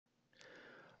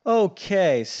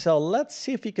Okay, so let's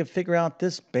see if you can figure out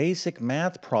this basic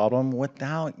math problem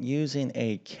without using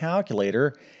a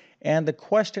calculator. And the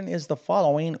question is the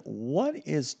following: what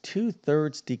is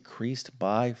 2/3 decreased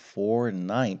by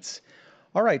 4/9?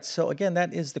 All right, so again,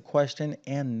 that is the question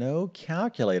and no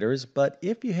calculators. But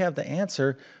if you have the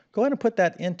answer, go ahead and put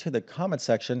that into the comment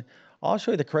section. I'll show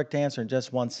you the correct answer in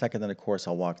just 1 second. Then, of course,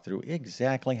 I'll walk through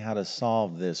exactly how to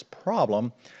solve this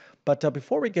problem. But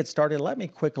before we get started, let me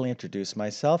quickly introduce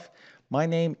myself. My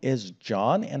name is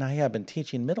John, and I have been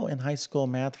teaching middle and high school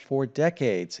math for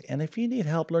decades. And if you need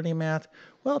help learning math,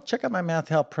 well, check out my math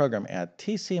help program at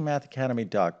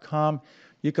tcmathacademy.com.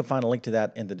 You can find a link to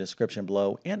that in the description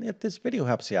below. And if this video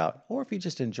helps you out, or if you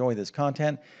just enjoy this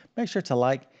content, make sure to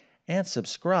like and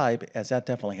subscribe, as that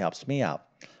definitely helps me out.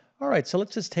 All right, so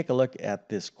let's just take a look at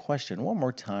this question one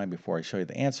more time before I show you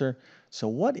the answer. So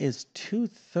what is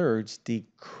 2/3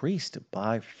 decreased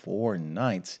by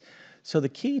 4/9? So the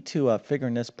key to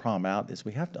figuring this problem out is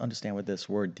we have to understand what this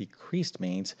word decreased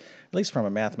means, at least from a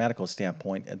mathematical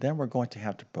standpoint, and then we're going to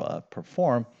have to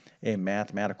perform a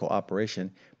mathematical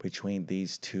operation between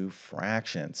these two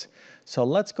fractions. So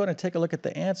let's go and take a look at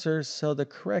the answer. So the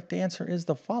correct answer is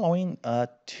the following,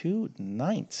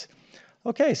 2/9.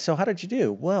 Okay, so how did you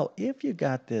do? Well, if you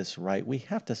got this right, we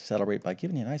have to celebrate by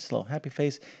giving you a nice little happy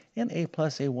face and A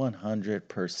plus a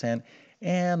 100%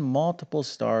 and multiple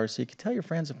stars so you can tell your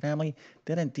friends and family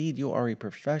that indeed you are a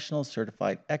professional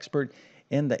certified expert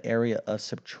in the area of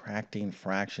subtracting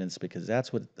fractions because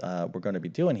that's what we're going to be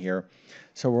doing here.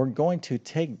 So we're going to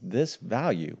take this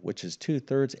value, which is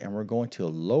 2/3, and we're going to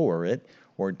lower it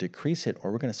or decrease it,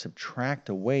 or we're going to subtract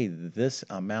away this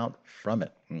amount from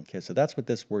it. Okay, so that's what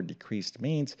this word decreased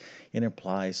means. It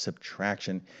implies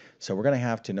subtraction. So we're going to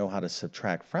have to know how to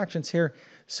subtract fractions here.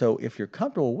 So if you're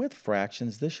comfortable with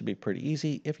fractions, this should be pretty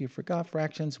easy. If you forgot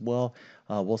fractions, well,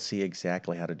 we'll see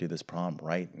exactly how to do this problem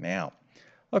right now.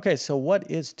 Okay, so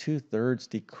what is 2/3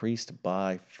 decreased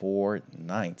by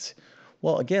 4/9?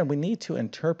 Well, again, we need to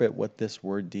interpret what this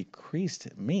word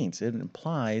decreased means. It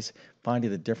implies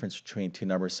finding the difference between two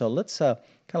numbers. So let's kind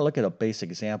of look at a basic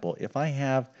example. If I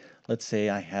have, let's say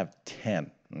I have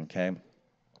 10, okay?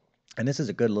 And this is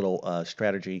a good little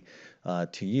strategy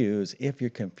to use if you're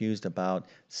confused about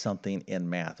something in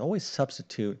math. Always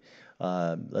substitute.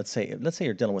 Let's say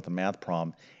you're dealing with a math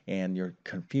problem and you're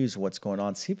confused what's going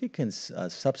on. See if you can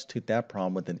substitute that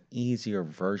problem with an easier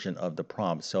version of the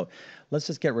problem. So let's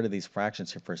just get rid of these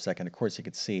fractions here for a second. Of course, you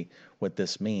can see what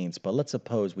this means, but let's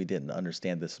suppose we didn't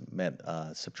understand this meant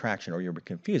subtraction or you were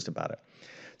confused about it.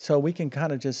 So we can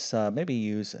kind of just maybe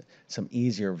use some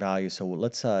easier values. So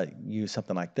let's use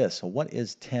something like this. So what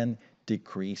is 10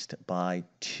 decreased by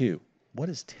 2? What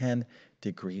is 10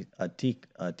 decreased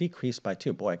by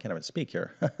 2? Boy, I can't even speak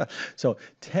here. So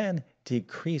 10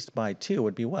 decreased by 2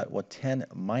 would be what? Well, 10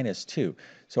 minus 2.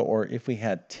 So, or if we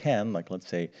had 10, like let's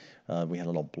say we had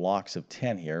little blocks of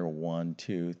 10 here. 1,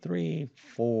 2, 3,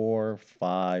 4,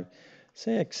 5,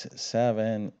 6,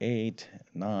 7, 8,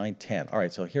 9, 10. All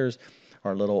right, so here's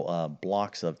our little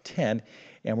blocks of 10,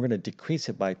 and we're going to decrease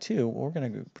it by 2. We're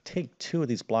going to take 2 of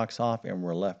these blocks off, and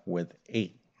we're left with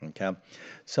 8. Okay,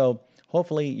 so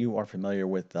hopefully you are familiar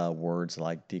with words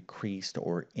like decreased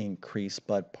or increased,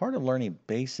 but part of learning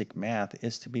basic math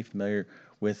is to be familiar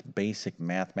with basic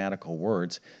mathematical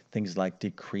words, things like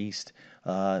decreased,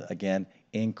 again,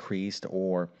 increased,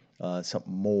 or some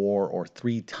more, or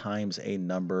 3 times a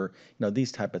number,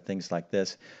 these type of things like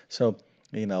this. So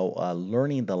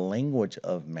learning the language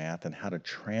of math and how to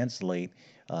translate,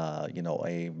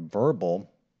 a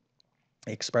verbal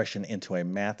expression into a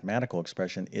mathematical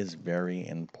expression is very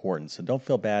important. So don't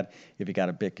feel bad if you got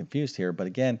a bit confused here. But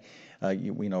again,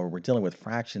 we're dealing with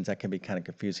fractions that can be kind of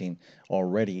confusing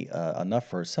already enough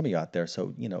for some of you out there.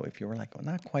 So, if you were like, well,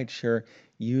 not quite sure,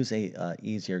 use a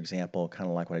easier example, kind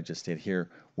of like what I just did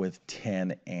here with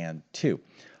 10 and 2.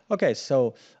 Okay,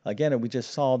 so again, we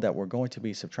just saw that we're going to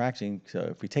be subtracting. So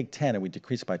if we take 10 and we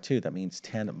decrease it by 2, that means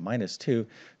 10 minus 2.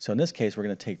 So in this case, we're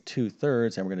going to take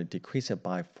 2/3 and we're going to decrease it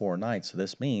by 4/9. So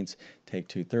this means take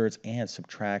 2/3 and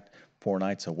subtract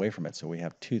 4/9 away from it. So we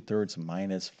have 2/3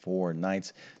 minus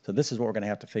 4/9. So this is what we're going to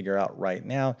have to figure out right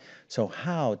now. So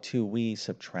how do we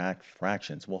subtract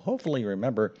fractions? Well, hopefully you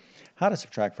remember how to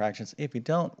subtract fractions. If you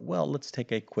don't, well, let's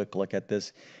take a quick look at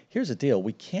this. Here's the deal.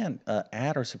 We can't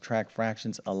add or subtract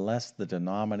fractions unless the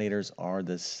denominators are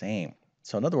the same.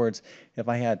 So in other words, if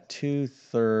I had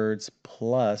 2/3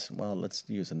 plus, well, let's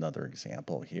use another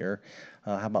example here.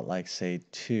 How about like say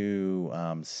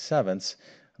 2/7?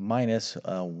 minus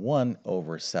 1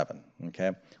 over 7,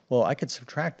 okay? Well, I could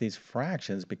subtract these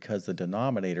fractions because the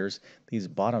denominators, these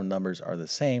bottom numbers are the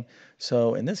same.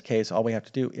 So in this case, all we have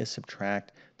to do is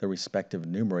subtract the respective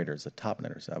numerators, the top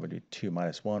numbers. That would be 2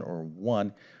 minus 1 or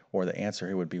 1, or the answer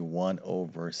here would be 1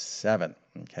 over 7,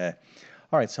 okay?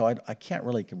 All right, so I can't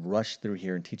really rush through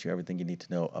here and teach you everything you need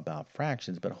to know about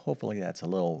fractions, but hopefully that's a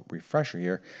little refresher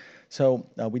here. So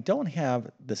we don't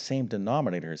have the same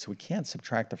denominators, so we can't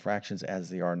subtract the fractions as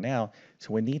they are now,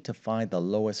 so we need to find the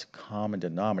lowest common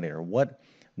denominator. What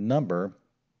number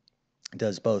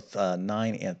does both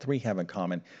 9 and 3 have in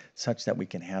common such that we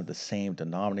can have the same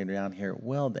denominator down here?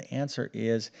 Well, the answer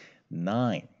is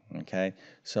 9. Okay,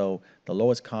 so the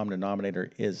lowest common denominator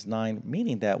is 9,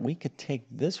 meaning that we could take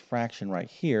this fraction right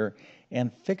here and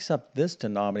fix up this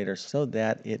denominator so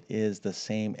that it is the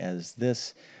same as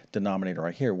this denominator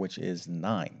right here, which is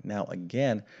 9. Now,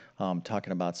 again,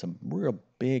 talking about some real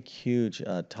big, huge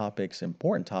topics,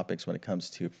 important topics when it comes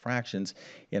to fractions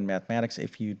in mathematics.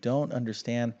 If you don't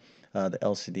understand the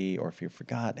LCD, or if you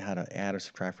forgot how to add or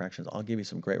subtract fractions, I'll give you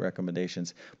some great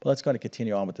recommendations. But let's go to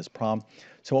continue on with this problem.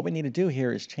 So what we need to do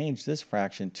here is change this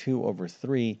fraction 2 over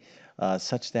 3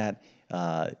 such that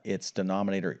its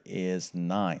denominator is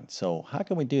 9. So how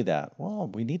can we do that? Well,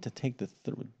 we need to take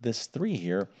this 3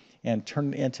 here and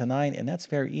turn it into 9, and that's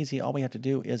very easy. All we have to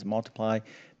do is multiply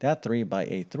that 3 by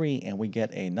a 3, and we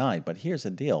get a 9. But here's the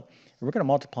deal. If we're going to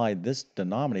multiply this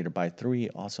denominator by 3,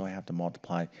 also have to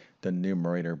multiply the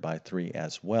numerator by 3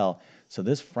 as well. So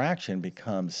this fraction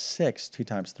becomes 6. 2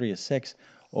 times 3 is 6.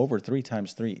 Over 3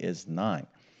 times 3 is 9.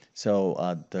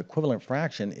 So the equivalent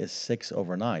fraction is 6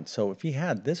 over 9. So if you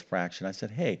had this fraction, I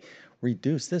said, hey,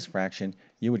 reduce this fraction,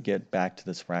 you would get back to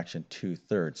this fraction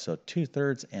 2/3. So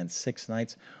 2/3 and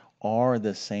 6/9 are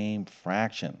the same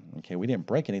fraction. Okay, we didn't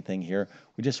break anything here.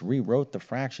 We just rewrote the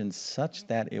fraction such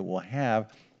that it will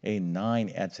have a 9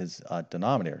 as its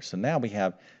denominator. So now we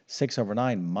have 6 over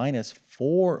 9 minus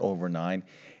 4 over 9.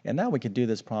 And now we can do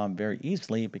this problem very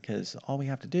easily because all we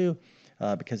have to do,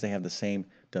 because they have the same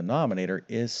denominator,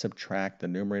 is subtract the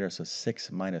numerator. So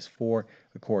 6 minus 4,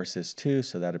 of course, is 2.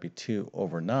 So that would be 2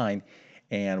 over 9.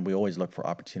 And we always look for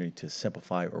opportunity to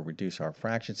simplify or reduce our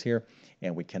fractions here,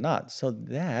 and we cannot. So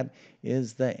that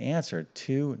is the answer,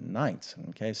 2/9.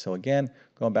 Okay, so again,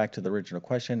 going back to the original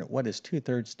question, what is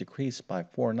 2/3 decreased by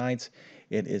 4/9?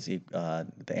 It is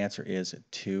the answer is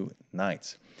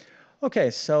 2/9. Okay,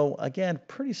 so again,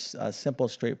 pretty simple,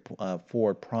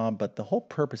 straightforward problem, but the whole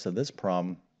purpose of this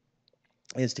problem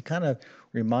is to kind of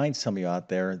remind some of you out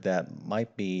there that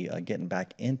might be getting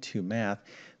back into math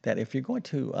that if you're going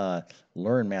to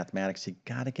learn mathematics, you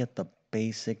got to get the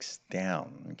basics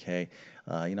down. Okay,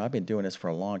 I've been doing this for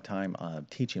a long time,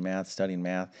 teaching math, studying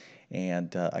math,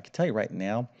 and I can tell you right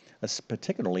now,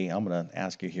 particularly, I'm going to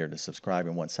ask you here to subscribe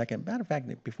in 1 second. Matter of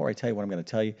fact, before I tell you what I'm going to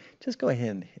tell you, just go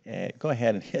ahead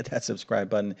and hit that subscribe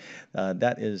button.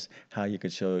 That is how you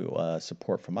could show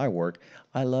support for my work.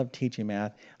 I love teaching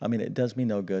math. I mean, it does me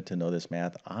no good to know this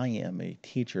math. I am a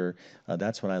teacher.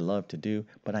 That's what I love to do,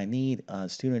 but I need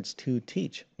students to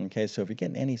teach. Okay, so if you're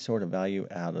getting any sort of value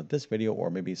out of this video or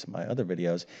maybe some of my other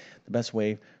videos, the best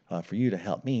way for you to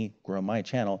help me grow my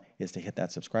channel is to hit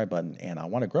that subscribe button. And I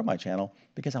want to grow my channel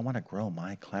because I want to grow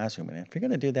my classroom. And if you're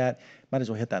going to do that, might as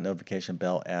well hit that notification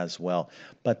bell as well.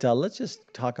 But let's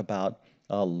just talk about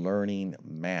learning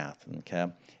math, okay?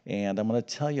 And I'm going to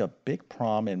tell you a big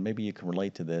problem, and maybe you can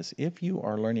relate to this. If you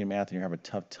are learning math and you have a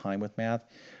tough time with math,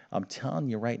 I'm telling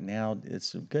you right now,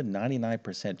 it's a good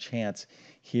 99% chance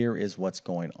here is what's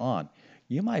going on.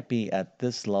 You might be at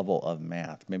this level of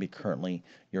math. Maybe currently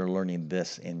you're learning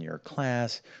this in your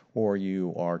class, or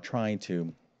you are trying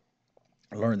to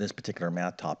learn this particular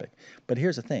math topic. But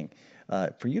here's the thing.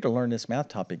 For you to learn this math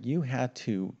topic, you had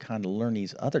to kind of learn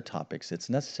these other topics. It's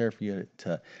necessary for you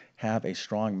to have a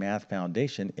strong math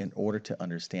foundation in order to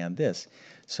understand this.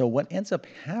 So what ends up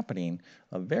happening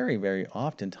very, very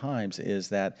oftentimes is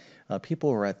that people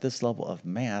who are at this level of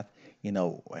math,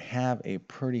 have a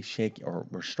pretty shaky, or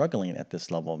were struggling at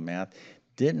this level of math,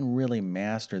 didn't really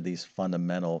master these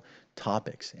fundamental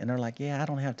topics. And they're like, yeah, I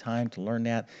don't have time to learn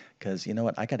that because you know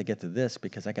what? I got to get to this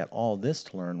because I got all this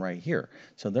to learn right here.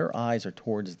 So their eyes are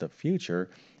towards the future,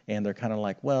 and they're kind of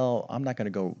like, well, I'm not going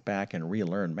to go back and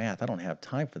relearn math. I don't have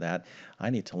time for that.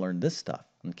 I need to learn this stuff.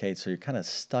 Okay, so you're kind of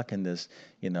stuck in this,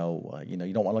 you don't want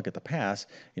to look at the past,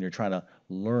 and you're trying to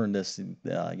learn this,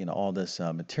 all this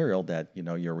material that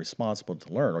you're responsible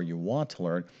to learn or you want to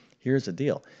learn here's the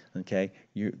deal. Okay,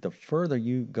 the further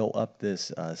you go up this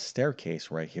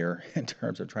staircase right here in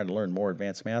terms of trying to learn more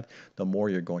advanced math, the more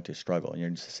you're going to struggle, and you're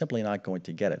just simply not going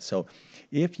to get it. So,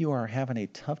 if you are having a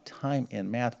tough time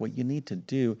in math, what you need to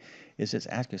do is just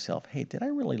ask yourself, "Hey, did I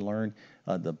really learn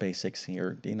the basics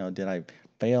here? Did I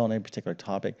fail on any particular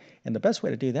topic?" And the best way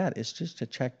to do that is just to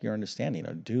check your understanding.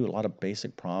 Do a lot of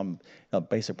basic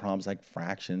problems like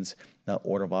fractions,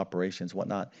 order of operations,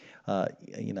 whatnot.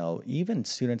 Even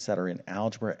students that are in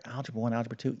algebra 1,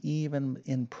 algebra 2, even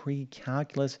in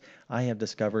pre-calculus, I have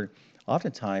discovered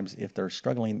oftentimes if they're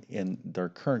struggling in their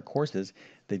current courses,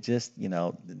 they just,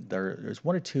 there's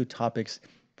one or two topics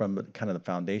from kind of the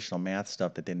foundational math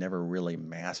stuff that they never really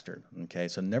mastered. Okay,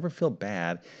 so never feel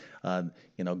bad, uh,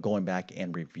 going back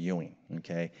and reviewing.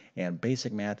 Okay, and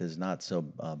basic math is not so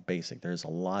basic. There's a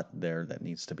lot there that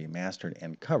needs to be mastered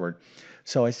and covered.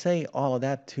 So I say all of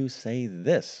that to say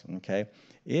this. Okay,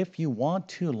 if you want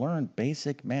to learn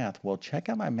basic math, well, check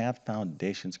out my Math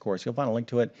Foundations course. You'll find a link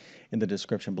to it in the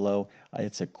description below.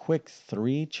 It's a quick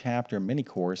 3-chapter mini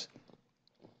course.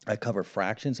 I cover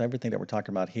fractions, everything that we're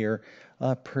talking about here,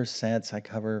 percents. I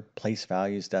cover place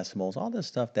values, decimals, all this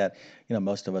stuff that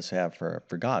most of us have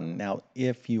forgotten. Now,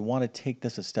 if you want to take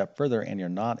this a step further and you're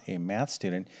not a math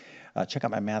student, check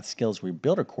out my Math Skills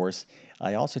Rebuilder course.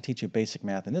 I also teach you basic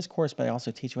math in this course, but I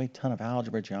also teach you a ton of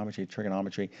algebra, geometry,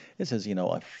 trigonometry. This is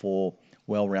a full,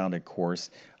 well-rounded course.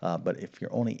 But if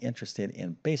you're only interested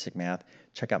in basic math,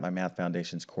 check out my Math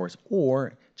Foundations course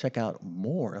or check out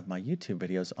more of my YouTube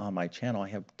videos on my channel. I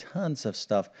have tons of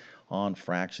stuff on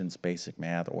fractions, basic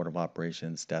math, order of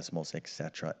operations, decimals,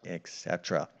 etc.,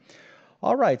 etc.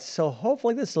 All right, so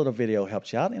hopefully this little video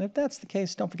helps you out. And if that's the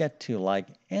case, don't forget to like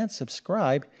and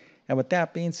subscribe. And with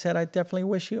that being said, I definitely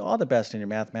wish you all the best in your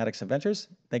mathematics adventures.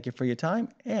 Thank you for your time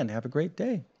and have a great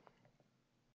day.